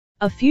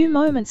A few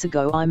moments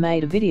ago I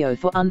made a video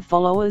for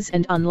unfollowers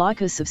and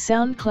unlikers of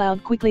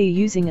Soundcloud quickly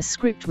using a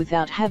script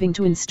without having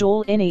to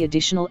install any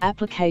additional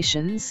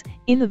applications.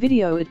 In the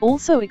video it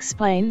also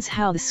explains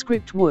how the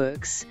script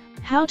works,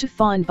 how to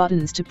find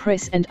buttons to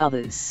press and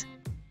others.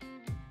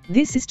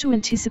 This is to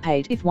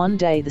anticipate if one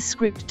day the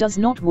script does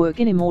not work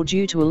anymore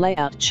due to a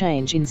layout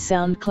change in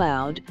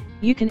Soundcloud,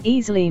 you can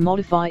easily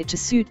modify it to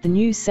suit the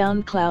new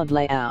Soundcloud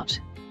layout.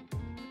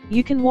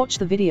 You can watch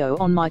the video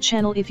on my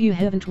channel if you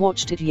haven't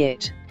watched it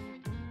yet.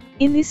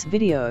 In this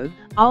video,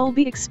 I'll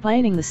be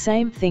explaining the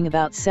same thing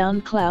about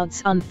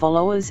Soundcloud's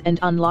unfollowers and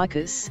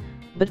unlikers,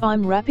 but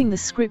I'm wrapping the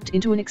script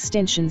into an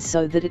extension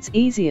so that it's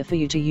easier for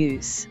you to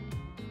use.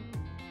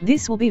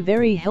 This will be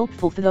very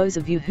helpful for those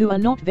of you who are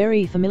not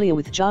very familiar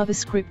with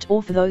JavaScript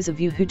or for those of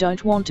you who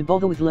don't want to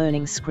bother with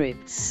learning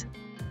scripts.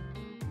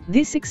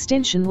 This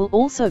extension will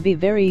also be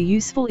very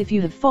useful if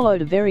you have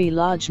followed a very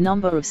large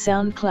number of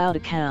SoundCloud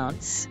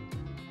accounts.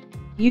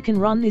 You can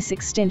run this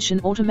extension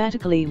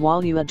automatically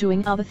while you are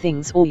doing other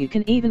things, or you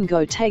can even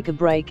go take a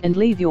break and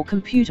leave your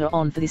computer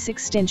on for this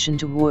extension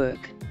to work.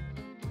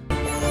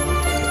 Welcome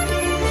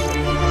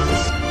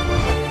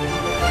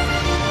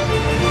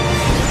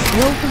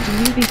to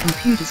Newbie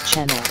Computers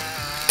channel.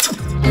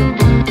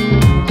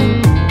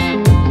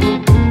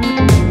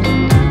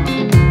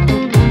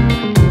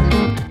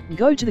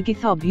 Go to the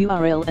GitHub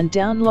URL and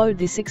download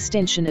this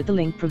extension at the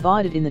link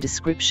provided in the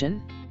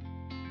description.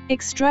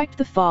 Extract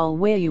the file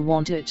where you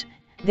want it,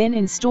 then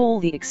install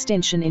the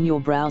extension in your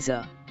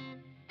browser.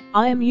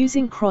 I am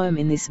using Chrome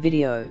in this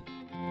video.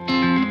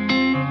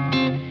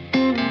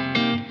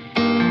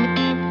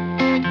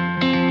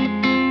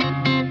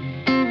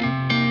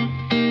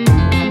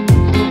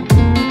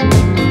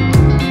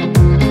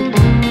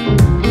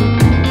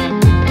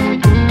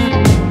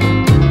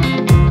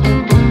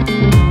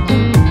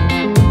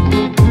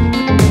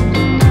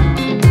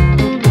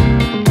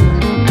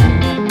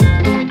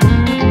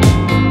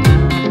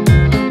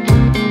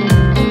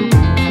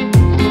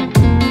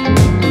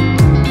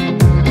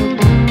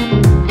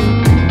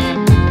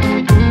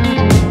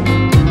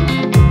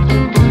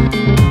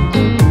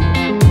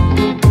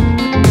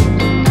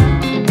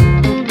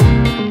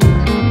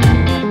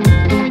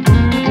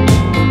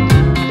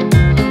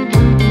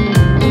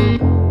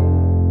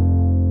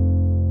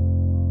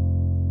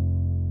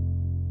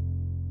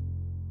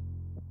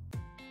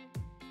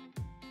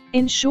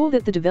 Ensure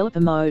that the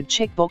developer mode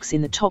checkbox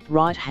in the top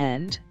right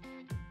hand.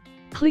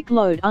 Click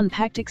Load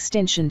Unpacked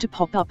Extension to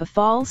pop up a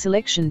file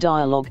selection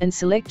dialog and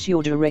select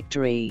your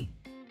directory.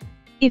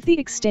 If the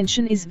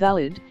extension is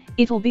valid,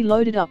 it'll be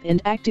loaded up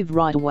and active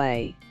right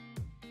away.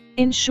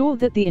 Ensure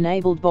that the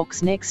enabled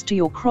box next to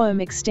your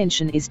Chrome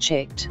extension is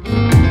checked.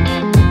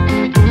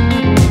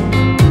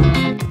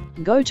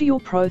 Go to your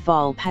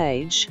profile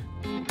page.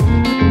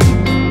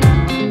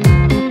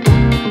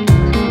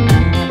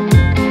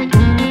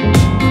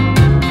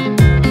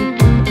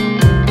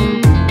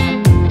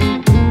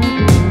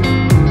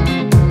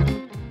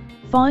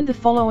 Find the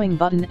following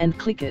button and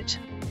click it.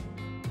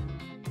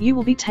 You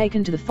will be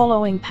taken to the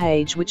following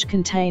page, which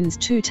contains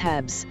two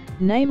tabs,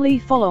 namely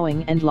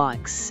following and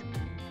likes.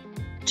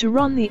 To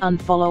run the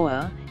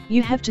unfollower,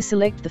 you have to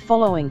select the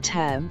following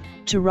tab.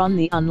 To run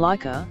the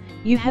unliker,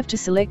 you have to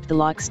select the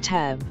likes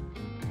tab.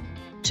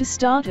 To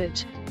start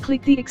it,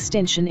 click the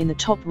extension in the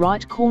top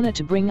right corner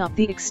to bring up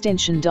the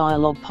extension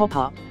dialog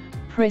pop-up.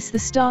 Press the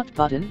start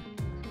button.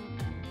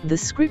 The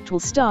script will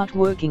start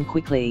working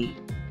quickly.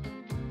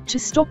 To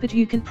stop it,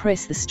 you can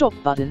press the stop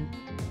button.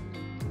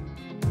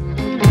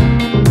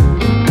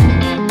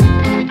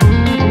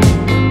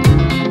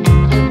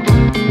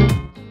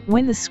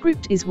 When the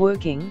script is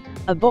working,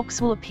 a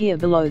box will appear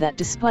below that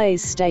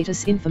displays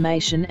status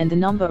information and the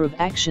number of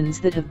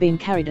actions that have been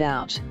carried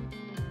out.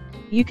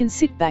 You can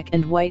sit back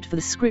and wait for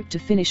the script to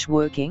finish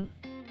working.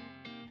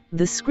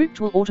 The script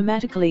will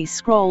automatically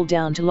scroll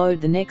down to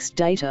load the next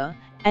data,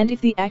 and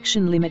if the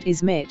action limit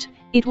is met,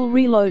 it will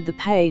reload the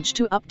page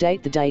to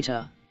update the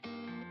data.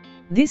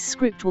 This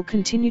script will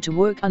continue to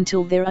work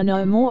until there are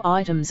no more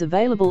items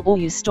available, or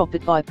you stop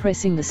it by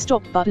pressing the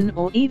stop button,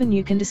 or even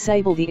you can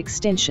disable the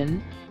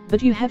extension,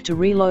 but you have to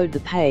reload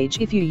the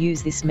page if you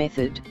use this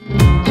method.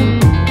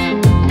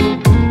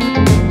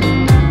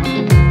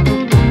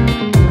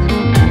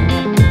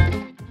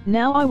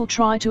 Now I will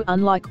try to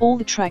unlike all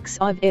the tracks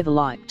I've ever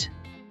liked.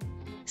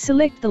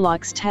 Select the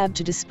Likes tab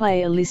to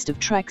display a list of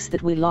tracks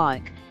that we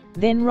like,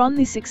 then run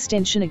this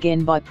extension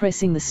again by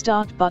pressing the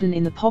Start button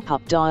in the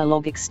pop-up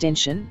dialog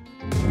extension.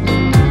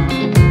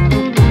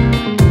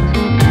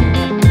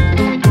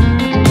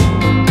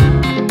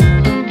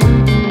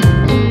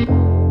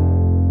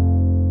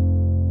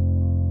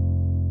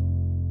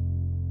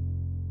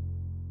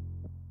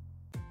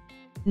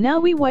 Now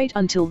we wait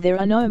until there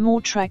are no more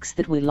tracks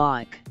that we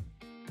like.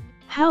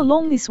 How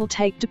long this will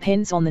take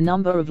depends on the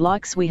number of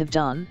likes we have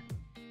done.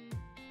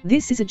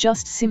 This is a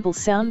just simple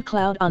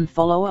SoundCloud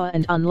unfollower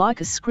and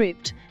unliker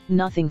script,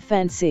 nothing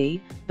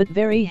fancy, but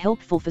very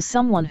helpful for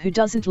someone who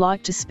doesn't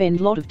like to spend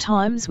a lot of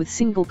times with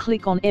single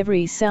click on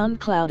every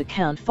SoundCloud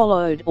account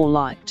followed or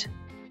liked.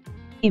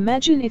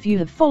 Imagine if you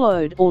have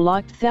followed or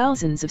liked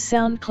thousands of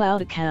SoundCloud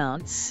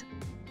accounts.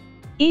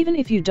 Even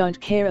if you don't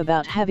care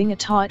about having a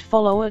tight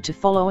follower to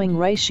following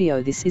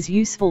ratio, this is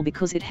useful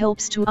because it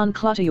helps to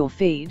unclutter your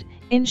feed,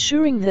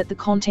 ensuring that the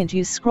content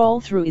you scroll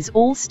through is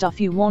all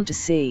stuff you want to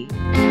see.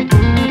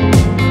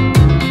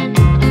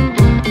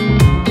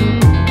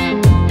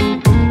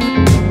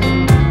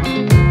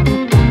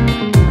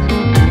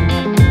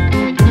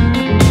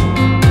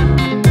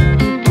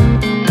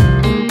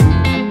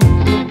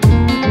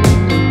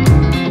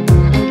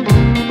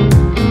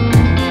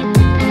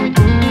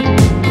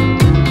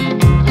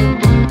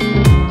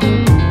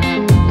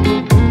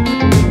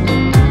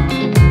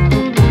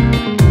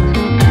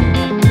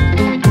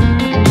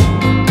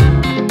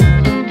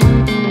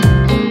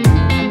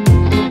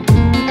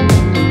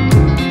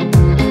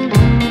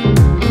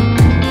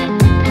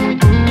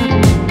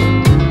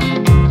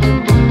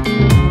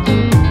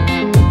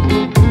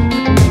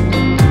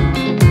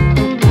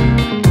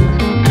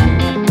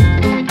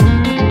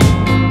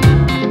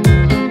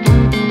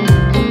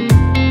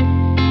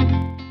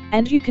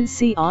 And you can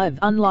see I've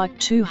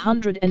unliked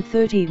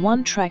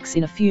 231 tracks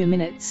in a few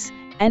minutes,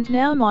 and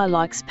now my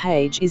likes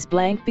page is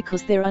blank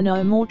because there are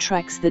no more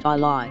tracks that I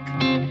like.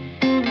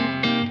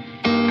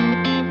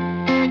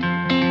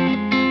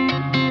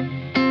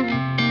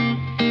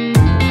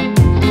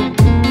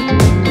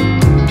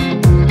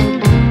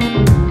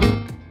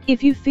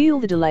 If you feel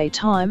the delay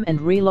time and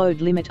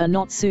reload limit are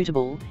not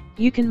suitable,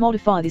 you can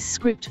modify this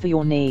script for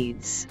your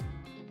needs.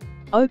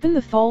 Open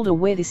the folder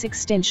where this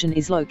extension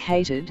is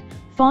located,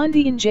 find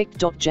the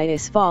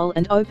inject.js file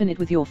and open it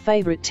with your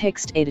favorite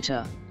text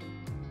editor.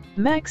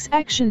 Max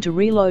action to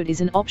reload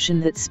is an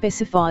option that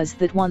specifies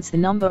that once the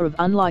number of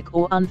unlike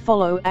or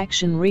unfollow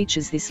action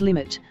reaches this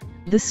limit,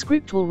 the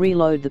script will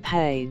reload the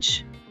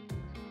page.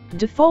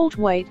 Default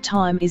wait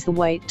time is the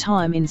wait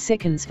time in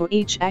seconds for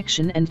each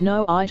action, and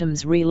no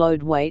items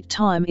reload wait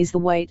time is the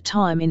wait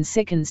time in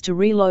seconds to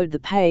reload the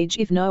page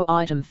if no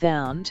item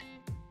found.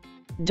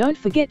 Don't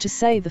forget to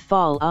save the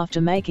file after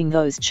making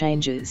those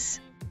changes.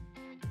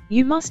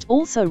 You must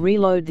also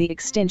reload the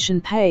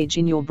extension page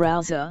in your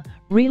browser,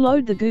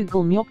 reload the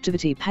Google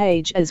Activity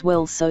page as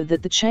well so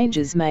that the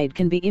changes made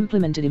can be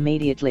implemented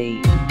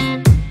immediately.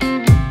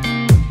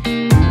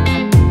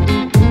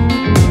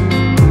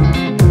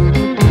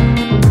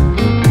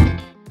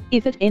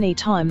 If at any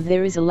time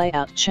there is a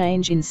layout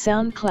change in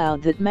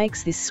SoundCloud that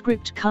makes this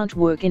script can't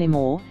work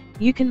anymore,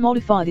 you can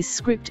modify this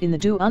script in the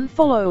Do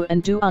Unfollow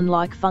and Do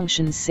Unlike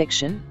functions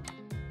section.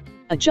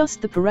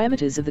 Adjust the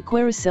parameters of the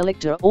query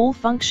selector all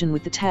function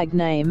with the tag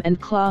name and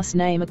class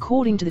name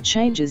according to the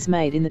changes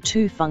made in the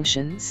two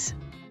functions.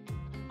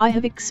 I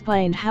have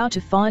explained how to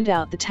find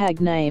out the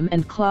tag name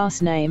and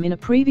class name in a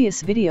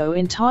previous video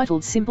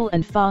entitled Simple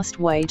and Fast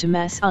Way to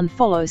Mass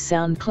Unfollow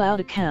SoundCloud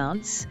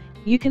Accounts.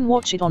 You can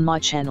watch it on my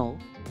channel.